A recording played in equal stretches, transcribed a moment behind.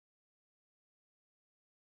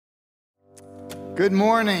Good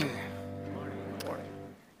morning. If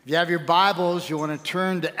you have your Bibles, you want to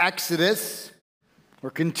turn to Exodus.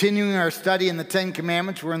 We're continuing our study in the Ten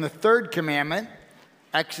Commandments. We're in the third commandment,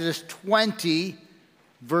 Exodus 20,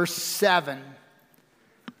 verse 7.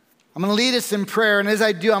 I'm going to lead us in prayer, and as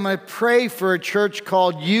I do, I'm going to pray for a church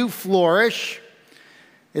called You Flourish.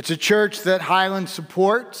 It's a church that Highland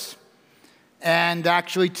supports, and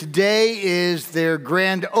actually today is their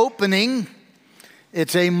grand opening.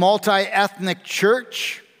 It's a multi-ethnic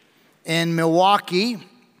church in Milwaukee,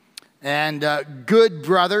 and good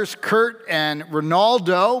brothers, Kurt and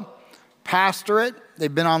Ronaldo, pastor it.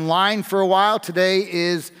 They've been online for a while. Today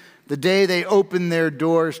is the day they open their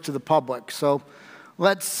doors to the public. So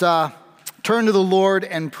let's turn to the Lord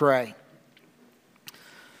and pray.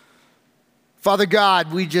 Father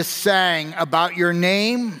God, we just sang about your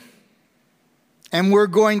name, and we're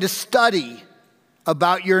going to study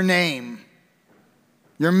about your name.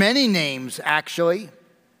 Your many names, actually.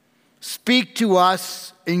 Speak to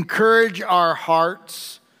us, encourage our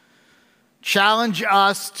hearts, challenge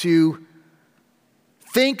us to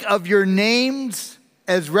think of your names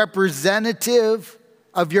as representative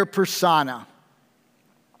of your persona.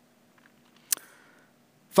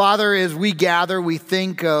 Father, as we gather, we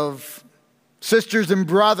think of sisters and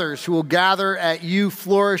brothers who will gather at You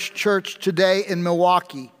Flourish Church today in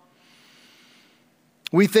Milwaukee.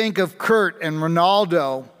 We think of Kurt and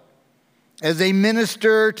Ronaldo as they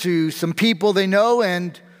minister to some people they know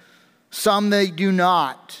and some they do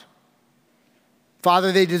not.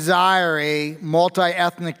 Father, they desire a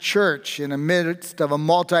multi-ethnic church in the midst of a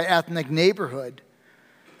multi-ethnic neighborhood.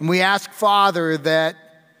 And we ask, Father, that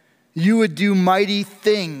you would do mighty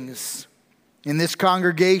things in this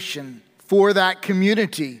congregation for that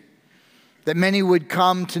community, that many would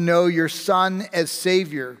come to know your Son as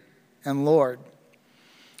Savior and Lord.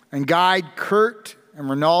 And guide Kurt and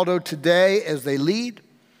Ronaldo today as they lead,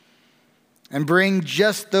 and bring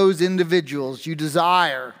just those individuals you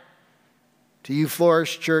desire to You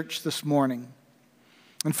Flourish Church this morning.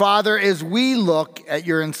 And Father, as we look at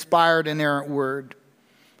your inspired, inerrant word,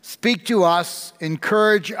 speak to us,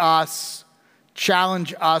 encourage us,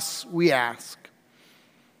 challenge us, we ask.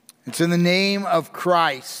 It's in the name of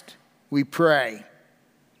Christ we pray.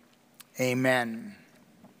 Amen.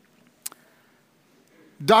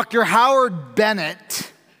 Dr. Howard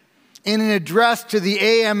Bennett, in an address to the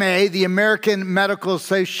AMA, the American Medical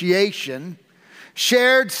Association,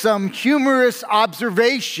 shared some humorous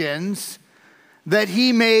observations that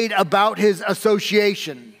he made about his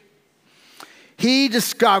association. He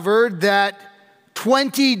discovered that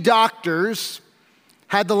 20 doctors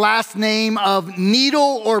had the last name of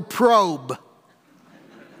Needle or Probe.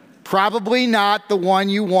 Probably not the one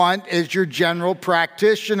you want as your general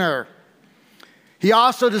practitioner. He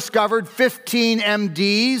also discovered 15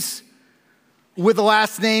 MDs with the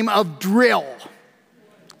last name of Drill.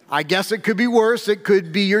 I guess it could be worse. It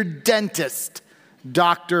could be your dentist,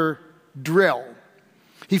 Dr. Drill.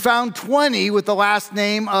 He found 20 with the last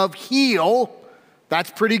name of Heal.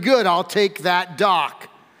 That's pretty good. I'll take that doc.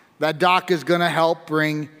 That doc is going to help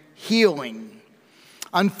bring healing.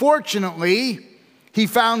 Unfortunately, he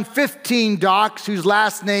found 15 docs whose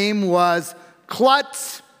last name was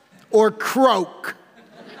Klutz or Croak.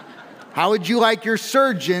 How would you like your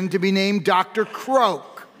surgeon to be named Dr.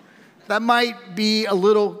 Croak? That might be a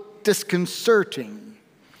little disconcerting.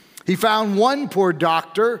 He found one poor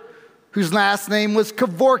doctor whose last name was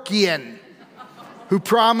Kevorkian, who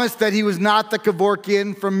promised that he was not the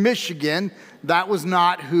Kevorkian from Michigan. That was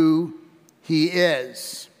not who he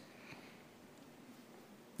is.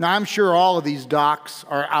 Now, I'm sure all of these docs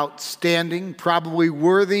are outstanding, probably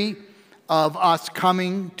worthy of us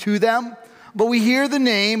coming to them. But we hear the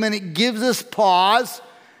name and it gives us pause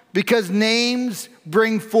because names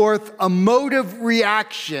bring forth emotive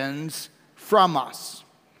reactions from us.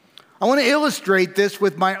 I want to illustrate this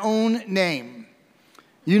with my own name.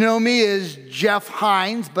 You know me as Jeff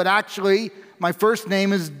Hines, but actually my first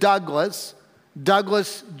name is Douglas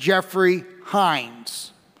Jeffrey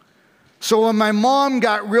Hines. So when my mom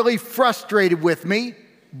got really frustrated with me,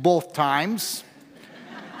 both times,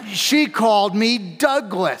 she called me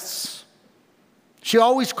Douglas. She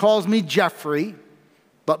always calls me Jeffrey,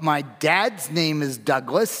 but my dad's name is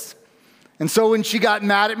Douglas. And so when she got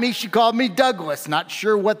mad at me, she called me Douglas. Not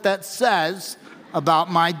sure what that says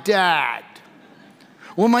about my dad.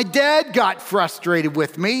 When my dad got frustrated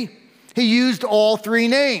with me, he used all three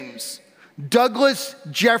names. Douglas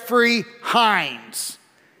Jeffrey Hines.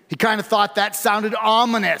 He kind of thought that sounded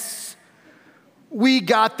ominous. We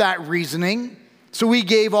got that reasoning. So we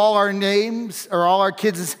gave all our names, or all our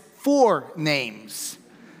kids, 4 names.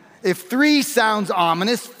 If 3 sounds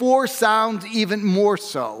ominous, 4 sounds even more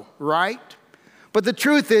so, right? But the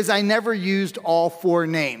truth is, I never used all 4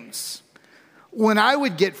 names. When I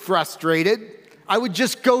would get frustrated, I would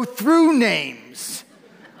just go through names.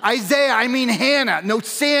 Isaiah, Hannah, no,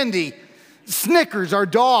 Sandy, Snickers, our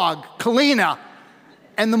dog, Kalina.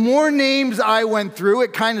 And the more names I went through,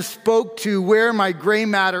 it kind of spoke to where my gray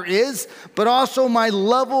matter is, but also my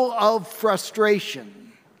level of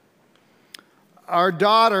frustration. Our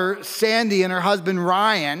daughter, Sandy, and her husband,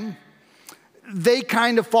 Ryan, they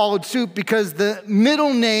kind of followed suit because the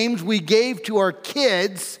middle names we gave to our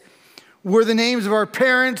kids were the names of our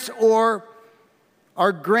parents or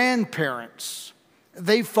our grandparents.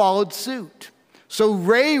 They followed suit. So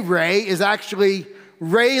Ray is actually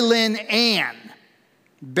Raylyn Ann.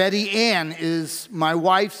 Betty Ann is my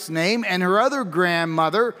wife's name, and her other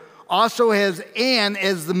grandmother also has Ann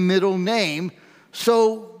as the middle name,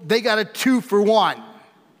 so they got a 2 for 1.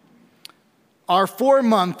 Our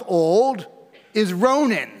 4-month-old is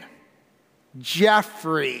Ronan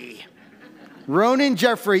Jeffrey. Ronan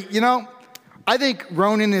Jeffrey. You know, I think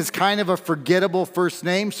Ronan is kind of a forgettable first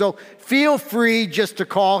name, so feel free just to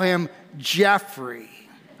call him Jeffrey.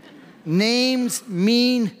 Names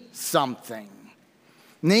mean something.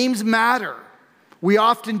 Names matter. We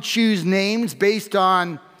often choose names based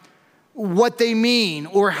on what they mean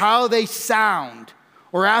or how they sound,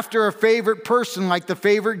 or after a favorite person like the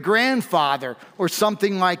favorite grandfather or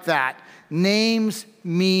something like that. Names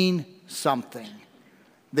mean something.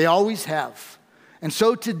 They always have. And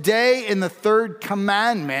so today in the 3rd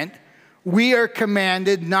commandment, we are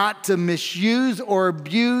commanded not to misuse or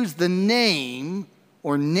abuse the name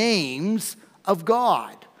or names of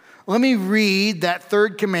God. Let me read that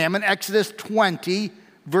 3rd commandment, Exodus 20,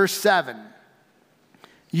 verse 7.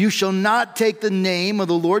 You shall not take the name of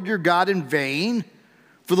the Lord your God in vain,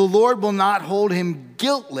 for the Lord will not hold him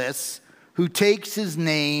guiltless who takes his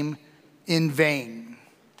name in vain.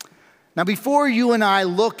 Now, before you and I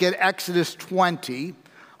look at Exodus 20,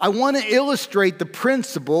 I want to illustrate the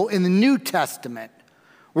principle in the New Testament.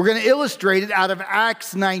 We're going to illustrate it out of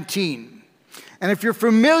Acts 19. And if you're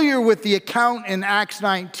familiar with the account in Acts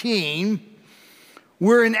 19,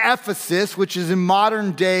 we're in Ephesus, which is in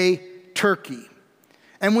modern-day Turkey.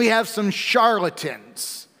 And we have some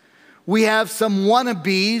charlatans. We have some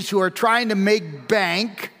wannabes who are trying to make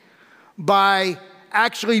bank by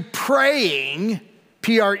actually preying,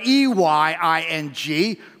 P-R-E-Y-I-N-G,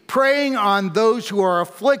 preying on those who are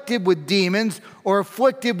afflicted with demons or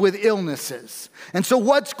afflicted with illnesses. And so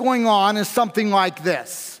what's going on is something like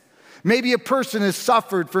this. Maybe a person has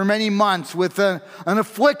suffered for many months with an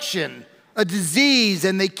affliction, a disease,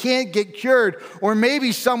 and they can't get cured. Or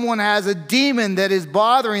maybe someone has a demon that is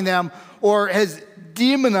bothering them or has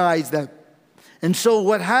demonized them. And so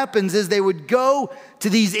what happens is they would go to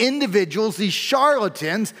these individuals, these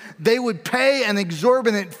charlatans, they would pay an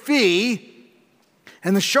exorbitant fee,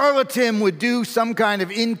 and the charlatan would do some kind of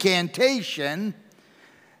incantation,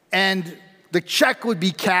 and the check would be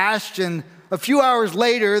cashed, and a few hours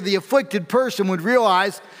later, the afflicted person would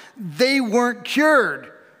realize they weren't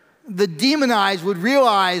cured. The demonized would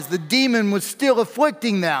realize the demon was still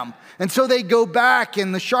afflicting them. And so they'd go back,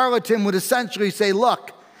 and the charlatan would essentially say,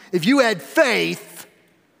 look, if you had faith,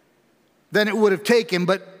 then it would have taken.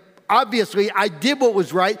 But obviously, I did what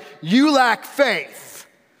was right. You lack faith,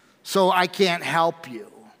 so I can't help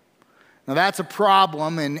you. Now, that's a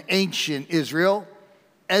problem in ancient Israel,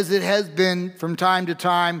 as it has been from time to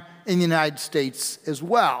time in the United States as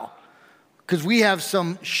well. Because we have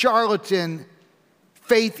some charlatan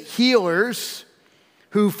faith healers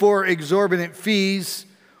who, for exorbitant fees,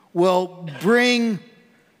 will bring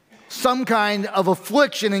some kind of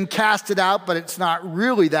affliction and cast it out, but it's not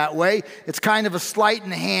really that way. It's kind of a sleight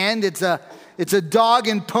in hand. It's a dog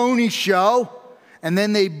and pony show, and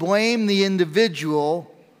then they blame the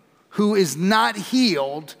individual who is not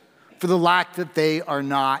healed for the lack that they are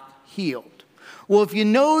not healed. Well, if you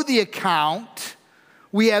know the account,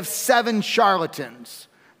 we have 7 charlatans.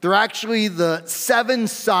 They're actually the 7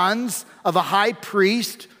 sons of a high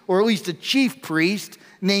priest, or at least a chief priest,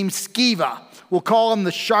 named Sceva. We'll call them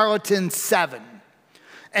the charlatan 7.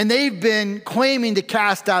 And they've been claiming to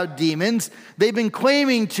cast out demons. They've been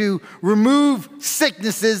claiming to remove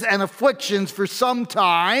sicknesses and afflictions for some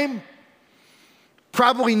time.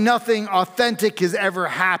 Probably nothing authentic has ever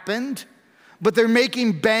happened, but they're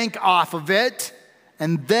making bank off of it.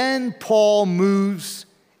 And then Paul moves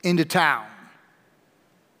into town.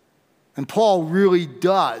 And Paul really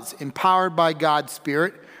does, empowered by God's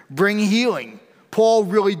Spirit, bring healing. Paul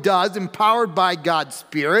really does, empowered by God's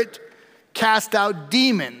Spirit, cast out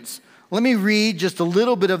demons. Let me read just a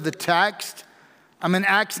little bit of the text. I'm in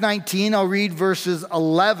Acts 19. I'll read verses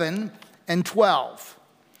 11 and 12.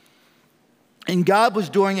 And God was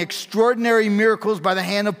doing extraordinary miracles by the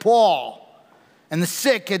hand of Paul. And the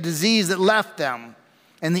sick had disease that left them.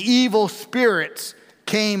 And the evil spirits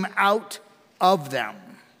came out of them.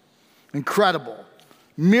 Incredible.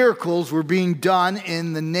 Miracles were being done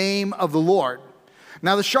in the name of the Lord.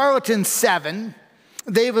 Now the charlatans 7,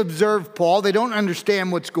 they've observed Paul. They don't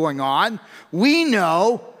understand what's going on. We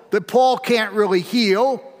know that Paul can't really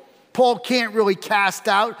heal. Paul can't really cast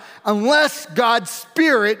out unless God's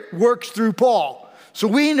Spirit works through Paul. So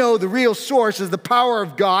we know the real source is the power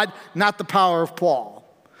of God, not the power of Paul.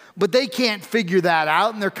 But they can't figure that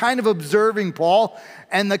out, and they're kind of observing Paul.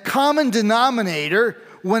 And the common denominator,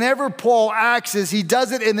 whenever Paul acts, is he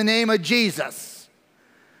does it in the name of Jesus.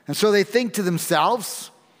 And so they think to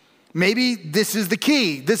themselves, maybe this is the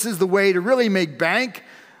key. This is the way to really make bank.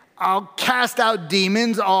 I'll cast out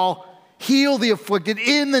demons. I'll heal the afflicted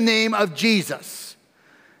in the name of Jesus.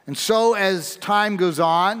 And so as time goes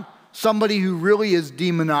on, somebody who really is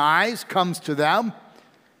demonized comes to them.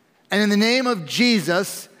 And in the name of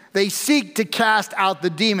Jesus, they seek to cast out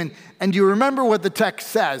the demon. And you remember what the text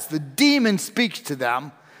says. The demon speaks to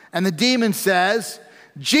them. And the demon says,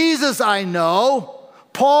 Jesus I know,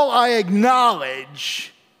 Paul I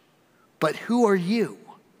acknowledge, but who are you?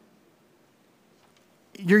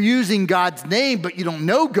 You're using God's name, but you don't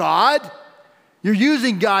know God. You're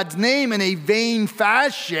using God's name in a vain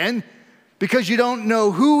fashion because you don't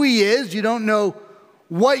know who he is. You don't know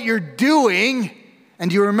what you're doing.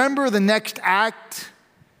 And do you remember the next act?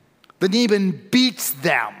 The demon beats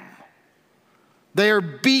them. They are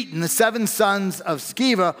beaten. The 7 sons of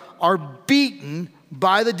Sceva are beaten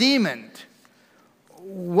by the demon.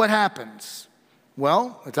 What happens?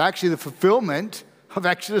 Well, it's actually the fulfillment of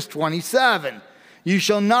Exodus 27. You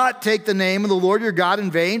shall not take the name of the Lord your God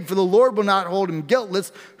in vain, for the Lord will not hold him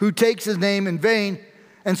guiltless who takes his name in vain.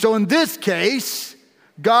 And so in this case,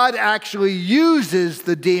 God actually uses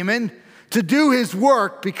the demon to do his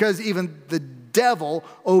work because even the devil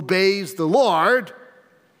obeys the Lord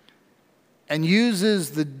and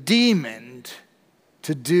uses the demon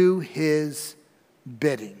to do his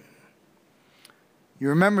bidding. You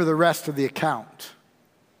remember the rest of the account.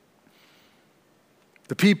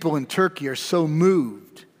 The people in Turkey are so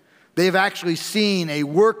moved. They've actually seen a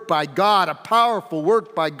work by God, a powerful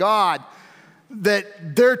work by God,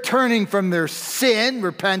 that they're turning from their sin,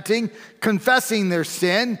 repenting, confessing their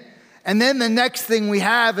sin. And then the next thing we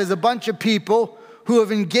have is a bunch of people who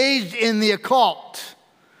have engaged in the occult.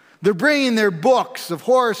 They're bringing their books of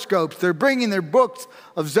horoscopes. They're bringing their books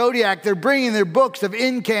of zodiac. They're bringing their books of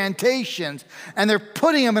incantations. And they're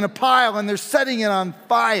putting them in a pile and they're setting it on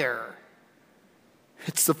fire.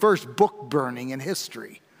 It's the first book burning in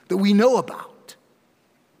history that we know about.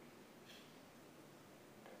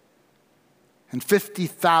 And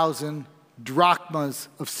 50,000 drachmas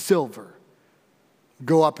of silver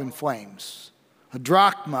go up in flames. A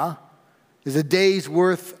drachma is a day's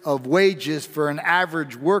worth of wages for an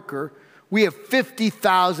average worker. We have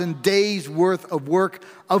 50,000 days worth of work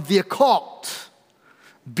of the occult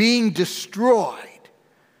being destroyed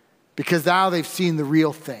because now they've seen the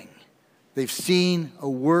real thing. They've seen a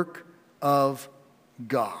work of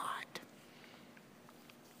God.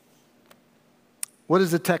 What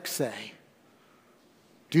does the text say?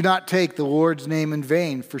 Do not take the Lord's name in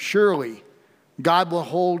vain, for surely God will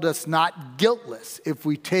hold us not guiltless if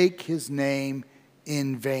we take his name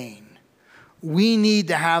in vain. We need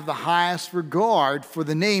to have the highest regard for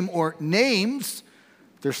the name or names.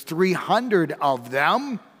 There's 300 of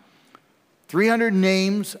them. 300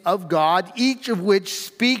 names of God, each of which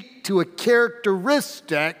speak to a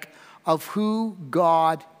characteristic of who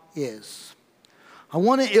God is. I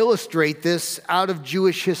want to illustrate this out of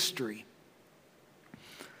Jewish history.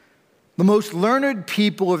 The most learned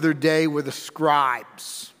people of their day were the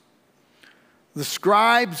scribes. The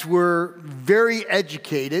scribes were very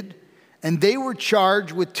educated, and they were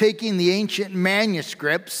charged with taking the ancient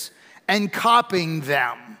manuscripts and copying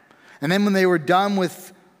them. And then when they were done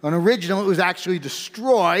with an original, it was actually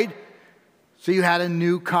destroyed, so you had a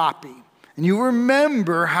new copy. And you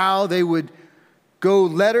remember how they would go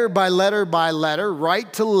letter by letter by letter,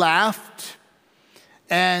 right to left,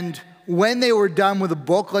 and when they were done with a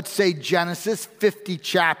book, let's say Genesis, 50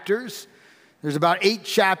 chapters, there's about 8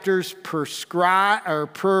 chapters per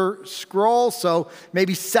scroll, so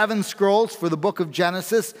maybe 7 scrolls for the book of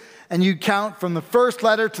Genesis, and you count from the first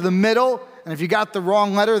letter to the middle, and if you got the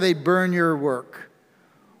wrong letter, they burn your work.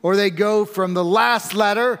 Or they go from the last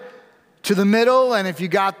letter to the middle, and if you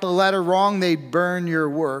got the letter wrong, they burn your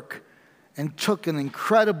work. and took an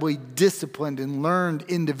incredibly disciplined and learned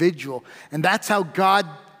individual. And that's how God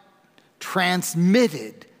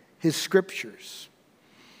transmitted his scriptures.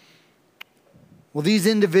 Well, these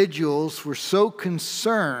individuals were so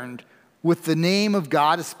concerned with the name of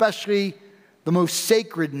God, especially the most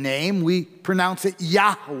sacred name. We pronounce it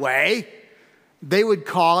Yahweh. They would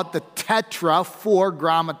call it the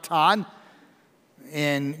tetragrammaton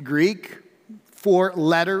in Greek,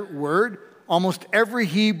 4-letter word. Almost every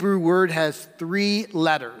Hebrew word has 3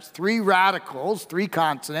 letters, 3 radicals, 3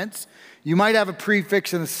 consonants. You might have a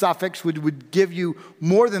prefix and a suffix, which would give you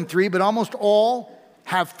more than 3, but almost all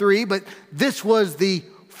have 3. But this was the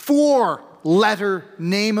 4-letter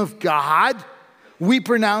name of God. We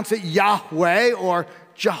pronounce it Yahweh or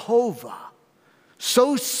Jehovah.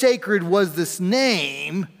 So sacred was this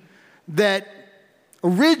name that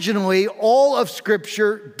originally all of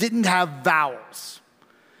Scripture didn't have vowels.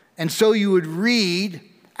 And so you would read,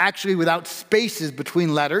 actually without spaces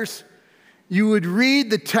between letters, you would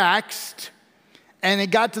read the text, and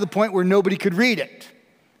it got to the point where nobody could read it,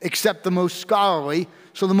 except the most scholarly.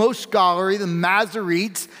 So the most scholarly, the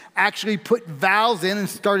Masoretes, actually put vowels in and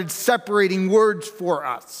started separating words for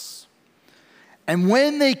us. And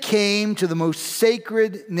when they came to the most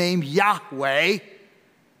sacred name, Yahweh,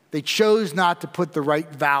 they chose not to put the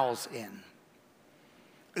right vowels in.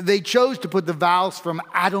 They chose to put the vowels from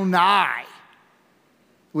Adonai,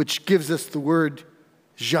 which gives us the word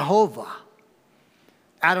Jehovah.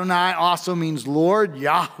 Adonai also means Lord.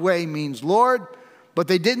 Yahweh means Lord. But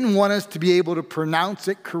they didn't want us to be able to pronounce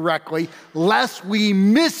it correctly, lest we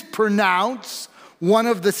mispronounce one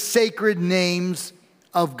of the sacred names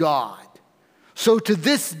of God. So to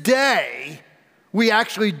this day, we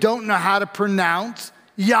actually don't know how to pronounce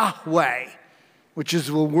Yahweh, which is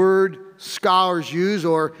the word scholars use,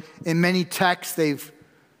 or in many texts they've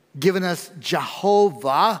given us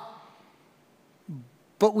Jehovah,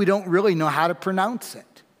 but we don't really know how to pronounce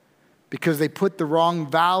it because they put the wrong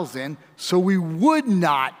vowels in, so we would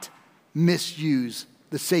not misuse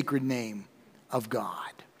the sacred name of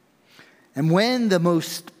God. And when the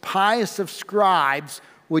most pious of scribes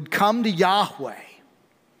would come to Yahweh,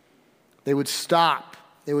 they would stop,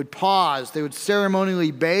 they would pause, they would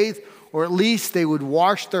ceremonially bathe, or at least they would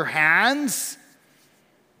wash their hands.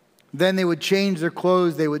 Then they would change their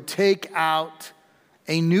clothes. They would take out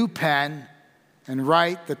a new pen and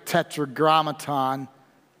write the tetragrammaton,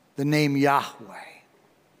 the name Yahweh.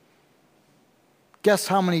 Guess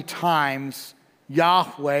how many times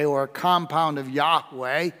Yahweh, or a compound of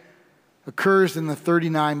Yahweh, occurs in the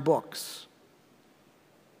 39 books?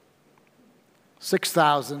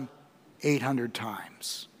 6,800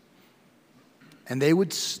 times. And they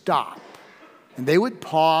would stop, and they would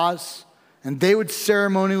pause, and they would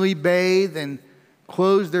ceremonially bathe and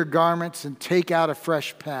close their garments and take out a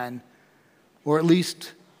fresh pen, or at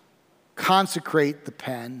least consecrate the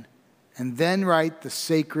pen, and then write the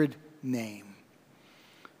sacred name.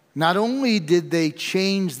 Not only did they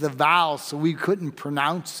change the vowels so we couldn't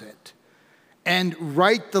pronounce it, and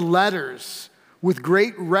write the letters with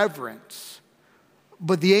great reverence,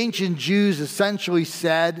 but the ancient Jews essentially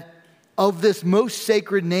said, of this most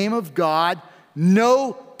sacred name of God,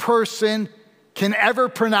 no person can ever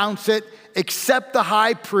pronounce it except the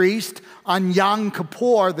high priest on Yom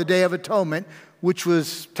Kippur, the Day of Atonement, which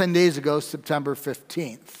was 10 days ago, September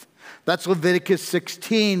 15th. That's Leviticus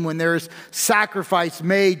 16, when there is sacrifice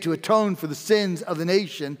made to atone for the sins of the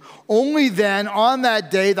nation. Only then, on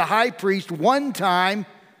that day, the high priest one time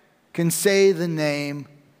can say the name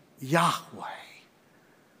Yahweh,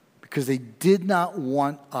 because they did not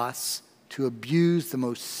want us to abuse the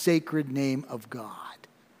most sacred name of God.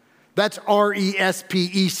 That's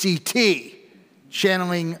R-E-S-P-E-C-T,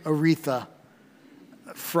 channeling Aretha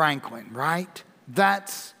Franklin, right?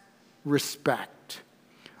 That's respect.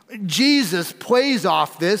 Jesus plays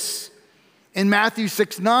off this in Matthew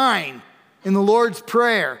 6:9 in the Lord's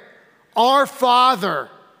Prayer. Our Father,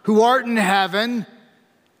 who art in heaven,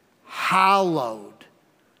 hallowed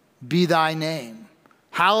be thy name.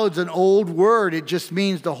 Hallowed's an old word. It just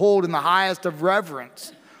means to hold in the highest of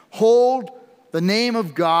reverence. Hold the name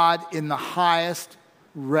of God in the highest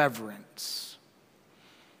reverence.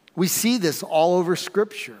 We see this all over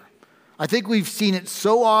Scripture. I think we've seen it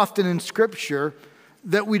so often in Scripture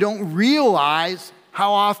that we don't realize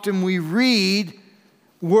how often we read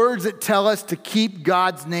words that tell us to keep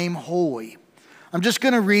God's name holy. I'm just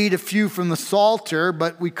going to read a few from the Psalter,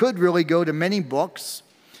 but we could really go to many books.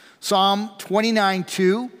 Psalm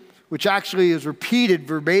 29:2, which actually is repeated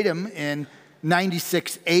verbatim in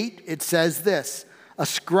 96:8, it says this: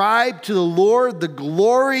 ascribe to the Lord the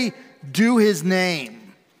glory due his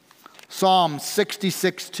name. Psalm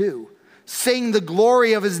 66:2 Sing the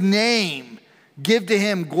glory of his name. Give to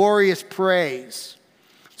him glorious praise.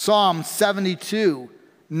 Psalm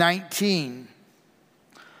 72:19.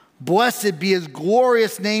 Blessed be his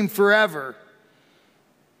glorious name forever.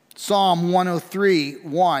 Psalm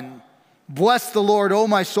 103:1. Bless the Lord, O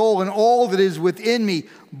my soul, and all that is within me.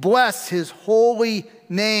 Bless his holy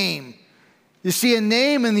name. You see, a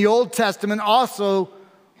name in the Old Testament also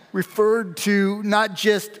referred to not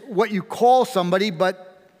just what you call somebody, but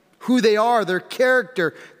who they are, their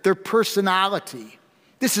character, their personality.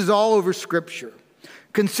 This is all over Scripture.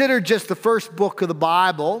 Consider just the first book of the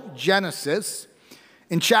Bible, Genesis.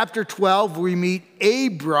 In chapter 12, we meet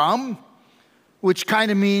Abram, which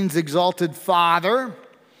kind of means exalted father.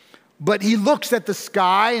 But he looks at the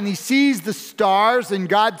sky and he sees the stars, and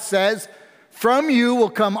God says, from you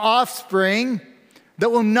will come offspring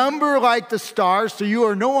that will number like the stars. So you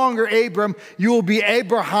are no longer Abram, you will be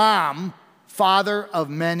Abraham, father of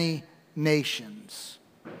many nations.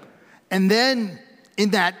 And then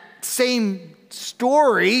in that same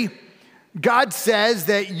story, God says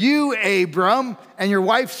that you, Abram, and your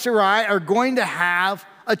wife Sarai are going to have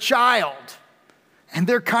a child. And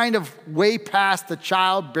they're kind of way past the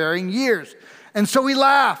childbearing years. And so he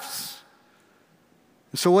laughs.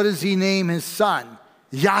 So what does he name his son?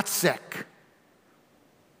 Yatsek.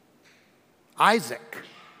 Isaac,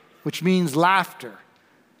 which means laughter,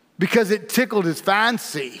 because it tickled his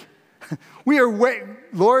fancy.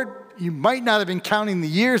 Lord, you might not have been counting the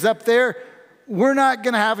years up there. We're not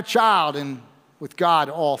going to have a child, and with God,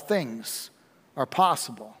 all things are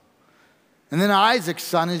possible. And then Isaac's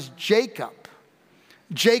son is Jacob.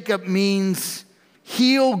 Jacob means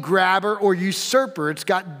heel grabber or usurper. It's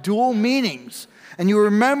got dual meanings. And you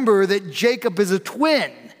remember that Jacob is a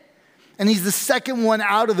twin. And he's the second one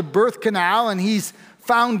out of the birth canal. And he's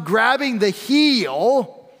found grabbing the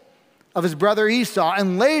heel of his brother Esau.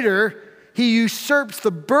 And later, he usurps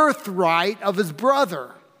the birthright of his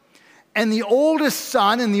brother. And the oldest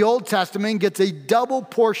son in the Old Testament gets a double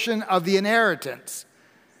portion of the inheritance.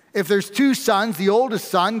 If there's two sons, the oldest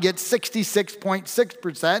son gets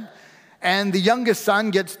 66.6%, and the youngest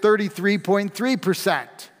son gets 33.3%.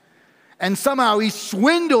 And somehow he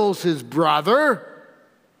swindles his brother,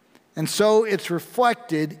 and so it's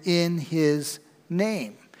reflected in his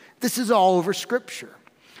name. This is all over Scripture.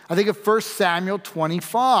 I think of 1 Samuel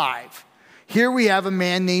 25. Here we have a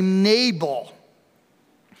man named Nabal.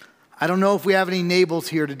 I don't know if we have any Nabals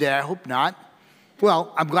here today. I hope not.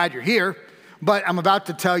 Well, I'm glad you're here. But I'm about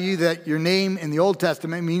to tell you that your name in the Old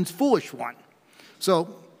Testament means foolish one.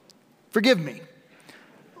 So forgive me.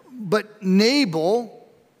 But Nabal,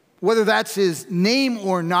 whether that's his name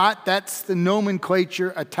or not, that's the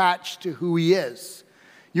nomenclature attached to who he is.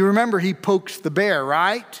 You remember he pokes the bear,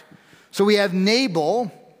 right? So we have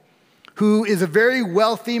Nabal, who is a very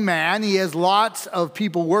wealthy man. He has lots of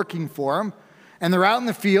people working for him. And they're out in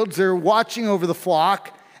the fields. They're watching over the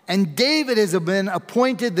flock. And David has been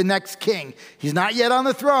appointed the next king. He's not yet on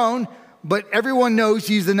the throne, but everyone knows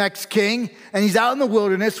he's the next king. And he's out in the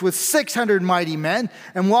wilderness with 600 mighty men.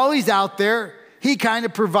 And while he's out there, he kind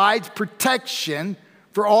of provides protection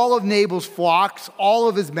for all of Nabal's flocks, all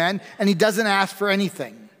of his men, and he doesn't ask for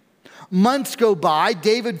anything. Months go by.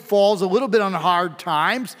 David falls a little bit on hard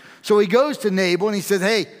times. So he goes to Nabal and he says,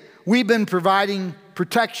 hey, we've been providing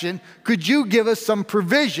protection. Could you give us some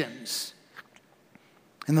provisions?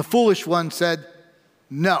 And the foolish one said,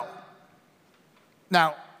 no.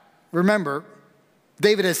 Now, remember,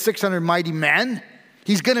 David has 600 mighty men.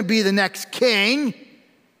 He's going to be the next king.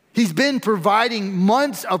 He's been providing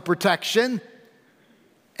months of protection.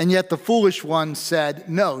 And yet the foolish one said,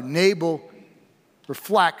 no. Nabal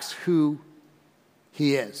reflects who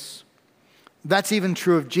he is. That's even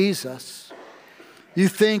true of Jesus. You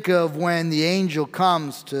think of when the angel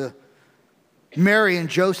comes to Mary and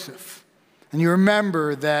Joseph. And you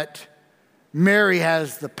remember that Mary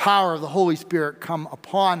has the power of the Holy Spirit come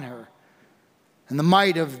upon her. And the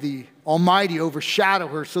might of the Almighty overshadow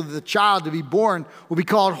her so that the child to be born will be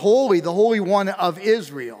called Holy, the Holy One of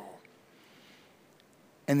Israel.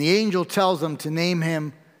 And the angel tells them to name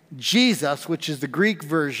him Jesus, which is the Greek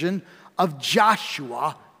version of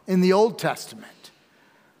Joshua in the Old Testament,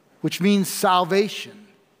 which means salvation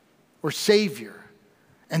or Savior.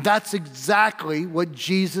 And that's exactly what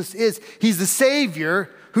Jesus is. He's the Savior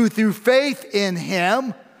who through faith in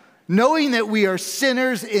him, knowing that we are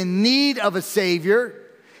sinners in need of a Savior,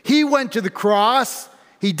 he went to the cross.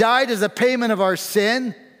 He died as a payment of our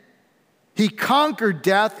sin. He conquered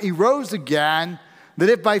death. He rose again. That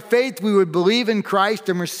if by faith we would believe in Christ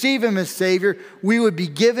and receive him as Savior, we would be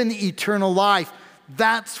given eternal life.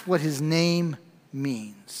 That's what his name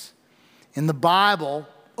means. In the Bible,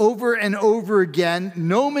 over and over again,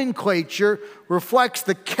 nomenclature reflects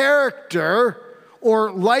the character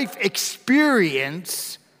or life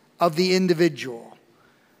experience of the individual.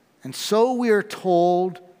 And so we are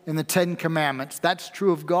told in the Ten Commandments, that's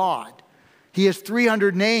true of God. He has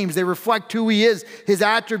 300 names. They reflect who he is, his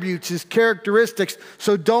attributes, his characteristics.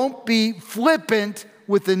 So don't be flippant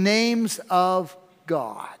with the names of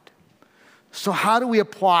God. So how do we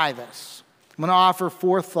apply this? I'm going to offer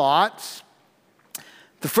 4 thoughts.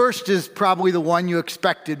 The first is probably the one you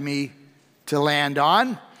expected me to land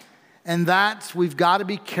on, and that's we've got to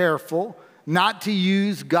be careful not to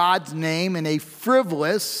use God's name in a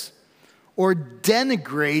frivolous or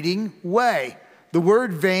denigrating way. The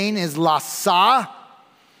word vain is lasa,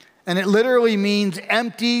 and it literally means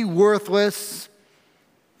empty, worthless,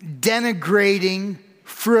 denigrating,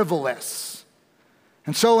 frivolous.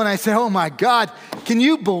 And so when I say, oh my God, can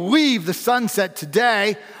you believe the sunset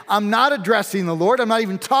today? I'm not addressing the Lord. I'm not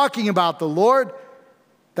even talking about the Lord.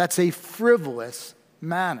 That's a frivolous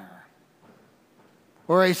manner.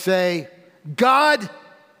 Or I say, God,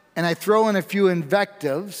 and I throw in a few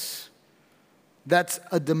invectives. That's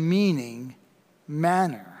a demeaning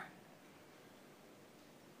manner.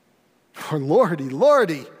 Or Lordy,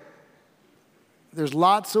 Lordy. There's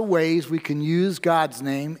lots of ways we can use God's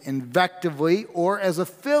name invectively or as a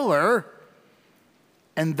filler,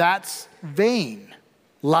 and that's vain,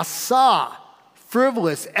 lasa,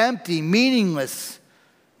 frivolous, empty, meaningless,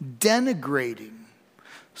 denigrating.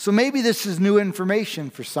 So maybe this is new information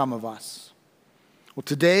for some of us. Well,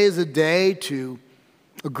 today is a day to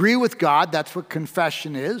agree with God, that's what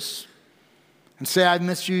confession is, and say, I've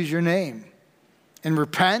misused your name. And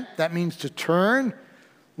repent, that means to turn.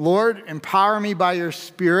 Lord, empower me by your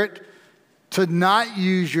Spirit to not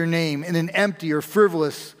use your name in an empty or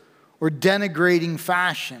frivolous or denigrating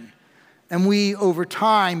fashion. And we, over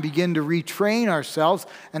time, begin to retrain ourselves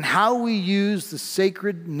and how we use the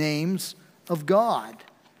sacred names of God.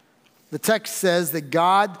 The text says that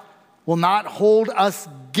God will not hold us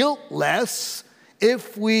guiltless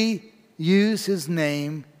if we use his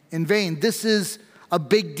name in vain. This is a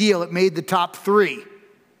big deal. It made the top 3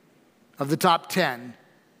 of the top 10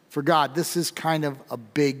 for God. This is kind of a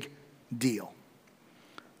big deal.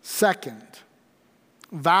 Second,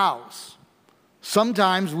 vows.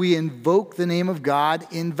 Sometimes we invoke the name of God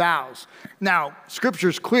in vows. Now, Scripture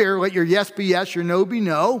is clear. Let your yes be yes, your no be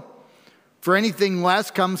no. For anything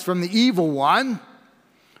less comes from the evil one.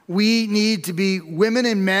 We need to be women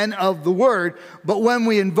and men of the word. But when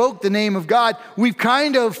we invoke the name of God, we've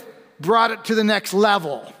kind of brought it to the next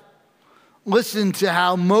level. Listen to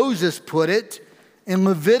how Moses put it in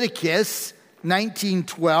Leviticus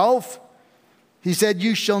 19:12. He said,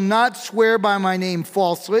 you shall not swear by my name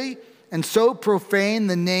falsely and so profane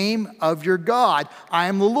the name of your God. I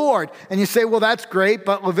am the Lord. And you say, well, that's great,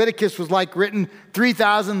 but Leviticus was like written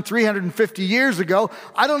 3,350 years ago.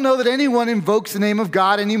 I don't know that anyone invokes the name of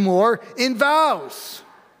God anymore in vows.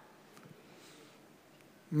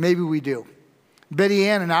 Maybe we do. Betty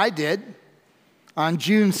Ann and I did on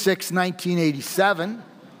June 6, 1987,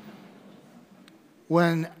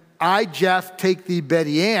 when I, Jeff, take thee,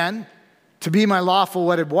 Betty Ann, to be my lawful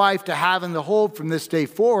wedded wife, to have and to hold from this day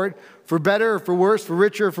forward, for better or for worse, for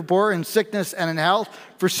richer or for poorer, in sickness and in health,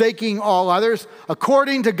 forsaking all others,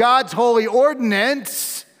 according to God's holy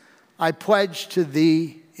ordinance, I pledge to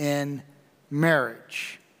thee in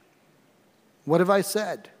marriage. What have I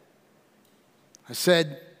said? I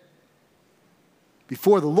said,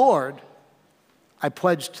 before the Lord, I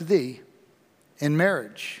pledge to thee in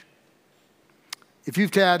marriage. If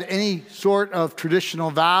you've had any sort of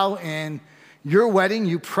traditional vow in your wedding,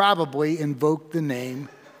 you probably invoked the name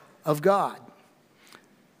of God.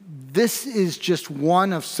 This is just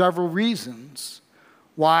one of several reasons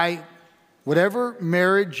why whatever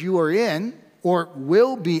marriage you are in or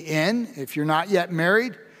will be in, if you're not yet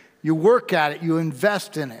married, you work at it, you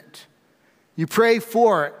invest in it, you pray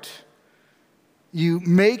for it, you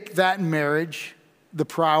make that marriage the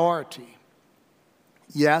priority.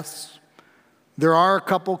 Yes, there are a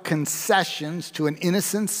couple concessions to an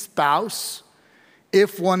innocent spouse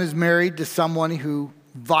if one is married to someone who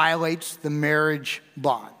violates the marriage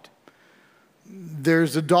bond.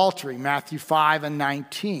 There's adultery, Matthew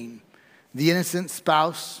 5:19. The innocent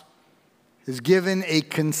spouse is given a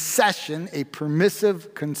concession, a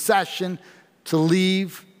permissive concession to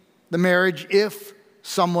leave the marriage if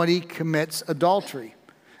somebody commits adultery.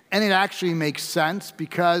 And it actually makes sense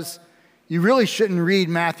because you really shouldn't read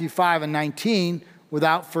Matthew 5:19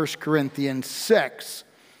 without 1 Corinthians 6.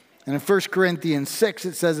 And in 1 Corinthians 6,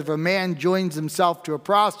 it says, if a man joins himself to a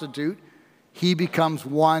prostitute, he becomes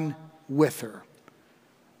one with her.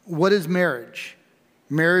 What is marriage?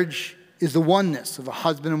 Marriage is the oneness of a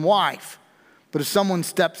husband and wife. But if someone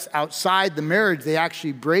steps outside the marriage, they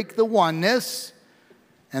actually break the oneness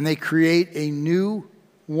and they create a new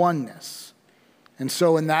oneness. And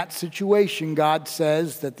so in that situation, God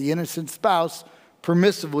says that the innocent spouse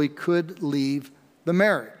permissively could leave the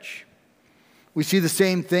marriage. We see the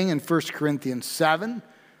same thing in 1 Corinthians 7,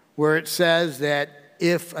 where it says that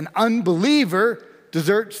if an unbeliever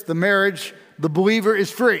deserts the marriage, the believer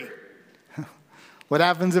is free. What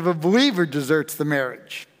happens if a believer deserts the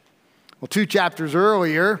marriage? Well, 2 chapters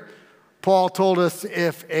earlier, Paul told us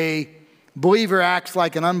if a believer acts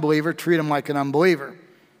like an unbeliever, treat him like an unbeliever.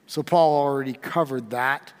 So Paul already covered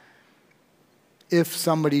that. If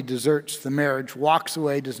somebody deserts the marriage, walks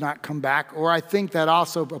away, does not come back, or I think that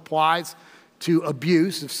also applies to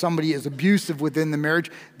abuse. If somebody is abusive within the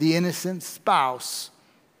marriage, the innocent spouse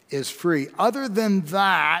is free. Other than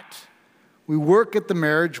that, we work at the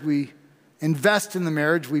marriage, we invest in the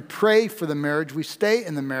marriage, we pray for the marriage, we stay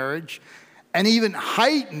in the marriage, and even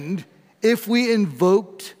heightened if we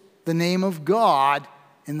invoked the name of God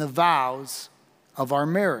in the vows of our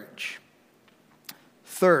marriage.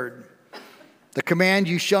 Third, the command,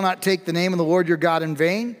 "You shall not take the name of the Lord your God in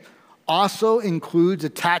vain," also includes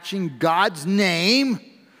attaching God's name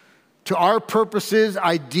to our purposes,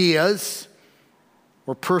 ideas,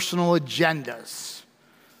 or personal agendas.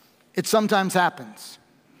 It sometimes happens.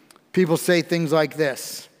 People say things like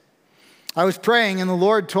this: "I was praying and the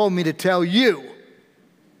Lord told me to tell you."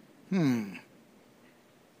 I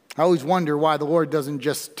always wonder why the Lord doesn't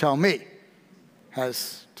just tell me.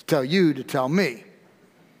 Has to tell you to tell me.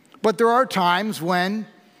 But there are times when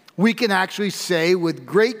we can actually say with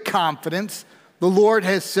great confidence, "The Lord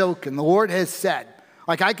has spoken, the Lord has said."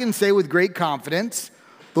 Like I can say with great confidence,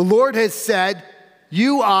 "The Lord has said,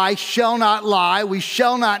 you, I, shall not lie, we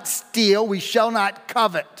shall not steal, we shall not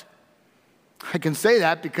covet." I can say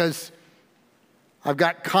that because I've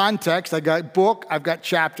got context, I've got book, I've got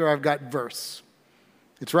chapter, I've got verse.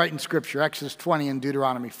 It's right in Scripture, Exodus 20 and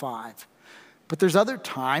Deuteronomy 5. But there's other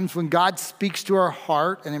times when God speaks to our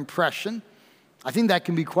heart an impression. I think that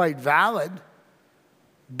can be quite valid,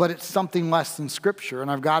 but it's something less than Scripture,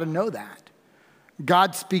 and I've got to know that.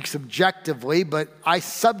 God speaks objectively, but I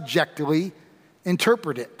subjectively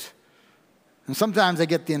interpret it. And sometimes I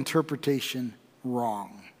get the interpretation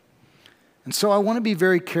wrong. And so I want to be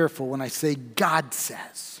very careful when I say God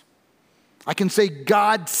says. I can say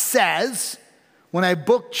God says when I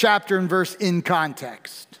book chapter and verse in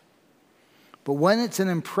context. But when it's an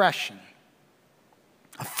impression,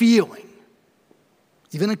 a feeling,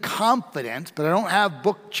 even a confidence, but I don't have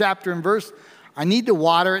book, chapter, and verse, I need to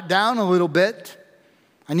water it down a little bit.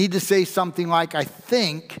 I need to say something like, "I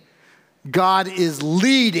think God is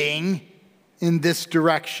leading in this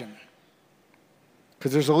direction."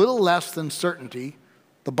 Because there's a little less than certainty.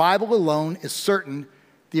 The Bible alone is certain.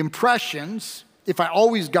 The impressions, if I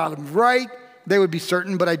always got them right, they would be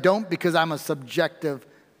certain, but I don't because I'm a subjective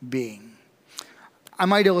being. I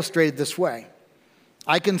might illustrate it this way.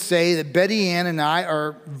 I can say that Betty Ann and I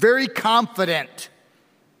are very confident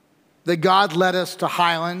that God led us to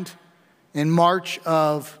Highland in March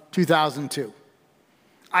of 2002.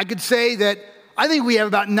 I could say that I think we have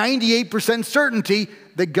about 98% certainty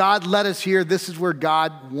that God led us here. This is where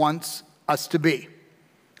God wants us to be.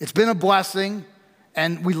 It's been a blessing,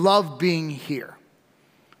 and we love being here.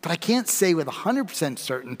 But I can't say with 100%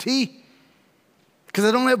 certainty because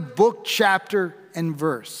I don't have book, chapter, and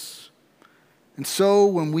verse. And so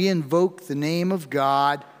when we invoke the name of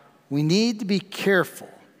God, we need to be careful.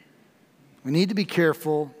 We need to be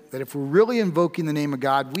careful that if we're really invoking the name of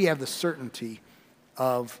God, we have the certainty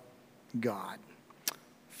of God.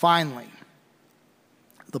 Finally,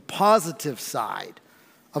 the positive side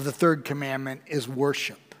of the third commandment is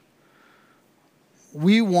worship.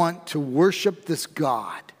 We want to worship this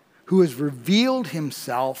God who has revealed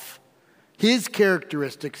himself, his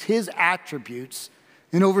characteristics, his attributes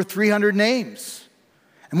in over 300 names.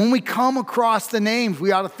 And when we come across the names,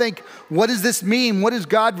 we ought to think, what does this mean? What is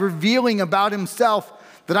God revealing about himself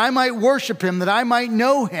that I might worship him, that I might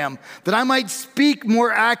know him, that I might speak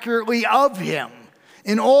more accurately of him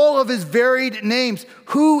in all of his varied names?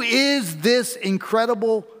 Who is this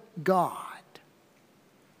incredible God?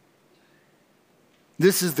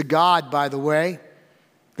 This is the God, by the way,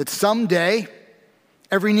 that someday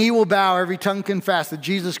every knee will bow, every tongue confess that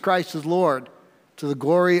Jesus Christ is Lord to the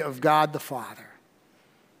glory of God the Father.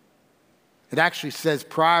 It actually says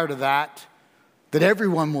prior to that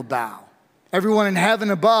everyone will bow. Everyone in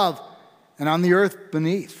heaven above and on the earth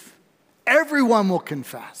beneath. Everyone will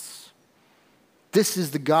confess. This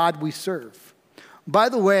is the God we serve. By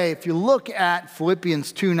the way, if you look at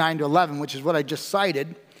Philippians 2, 9-11, which is what I just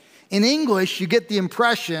cited, in English, you get the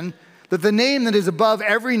impression that the name that is above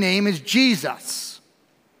every name is Jesus.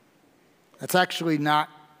 That's actually not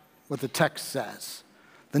what the text says.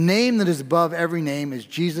 The name that is above every name is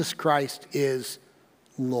Jesus Christ is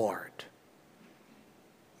Lord.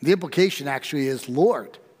 The implication actually is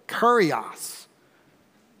Lord, Kurios.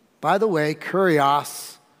 By the way,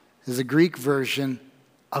 Kurios is a Greek version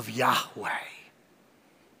of Yahweh,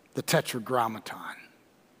 the Tetragrammaton.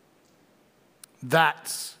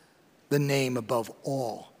 That's the name above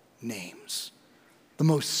all names, the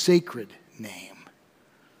most sacred name.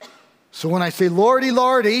 So when I say Lordy,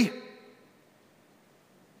 Lordy,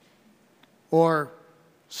 or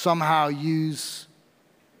somehow use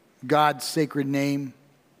God's sacred name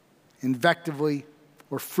invectively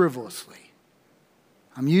or frivolously,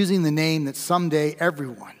 I'm using the name that someday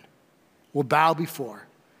everyone will bow before.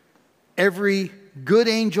 Every good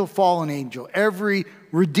angel, fallen angel, every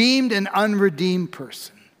redeemed and unredeemed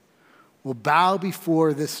person will bow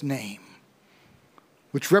before this name,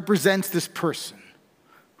 which represents this person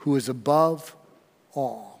who is above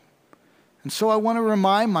all. And so I want to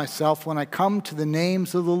remind myself when I come to the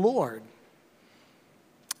names of the Lord,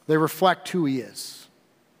 they reflect who he is.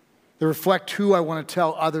 They reflect who I want to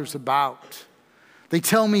tell others about. They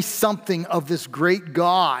tell me something of this great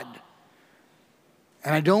God.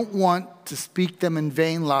 And I don't want to speak them in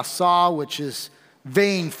vain lasa, which is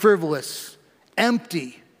vain, frivolous,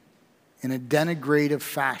 empty, in a denigrative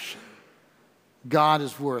fashion. God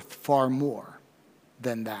is worth far more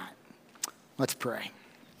than that. Let's pray.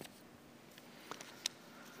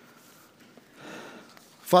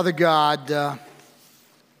 Father God,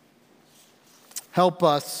 help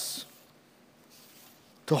us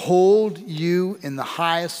to hold you in the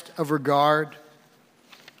highest of regard,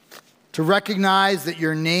 to recognize that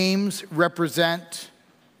your names represent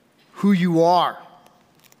who you are,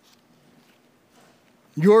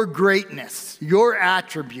 your greatness, your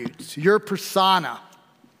attributes, your persona.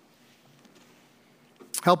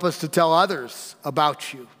 Help us to tell others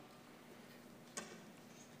about you.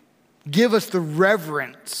 Give us the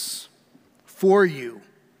reverence for you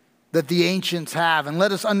that the ancients have, and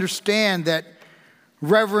let us understand that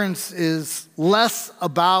reverence is less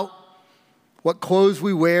about what clothes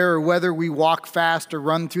we wear or whether we walk fast or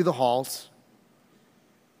run through the halls.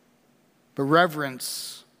 But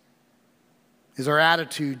reverence is our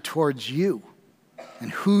attitude towards you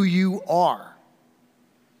and who you are.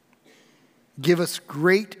 Give us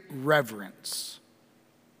great reverence,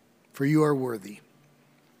 for you are worthy.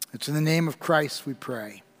 It's in the name of Christ we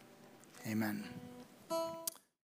pray. Amen.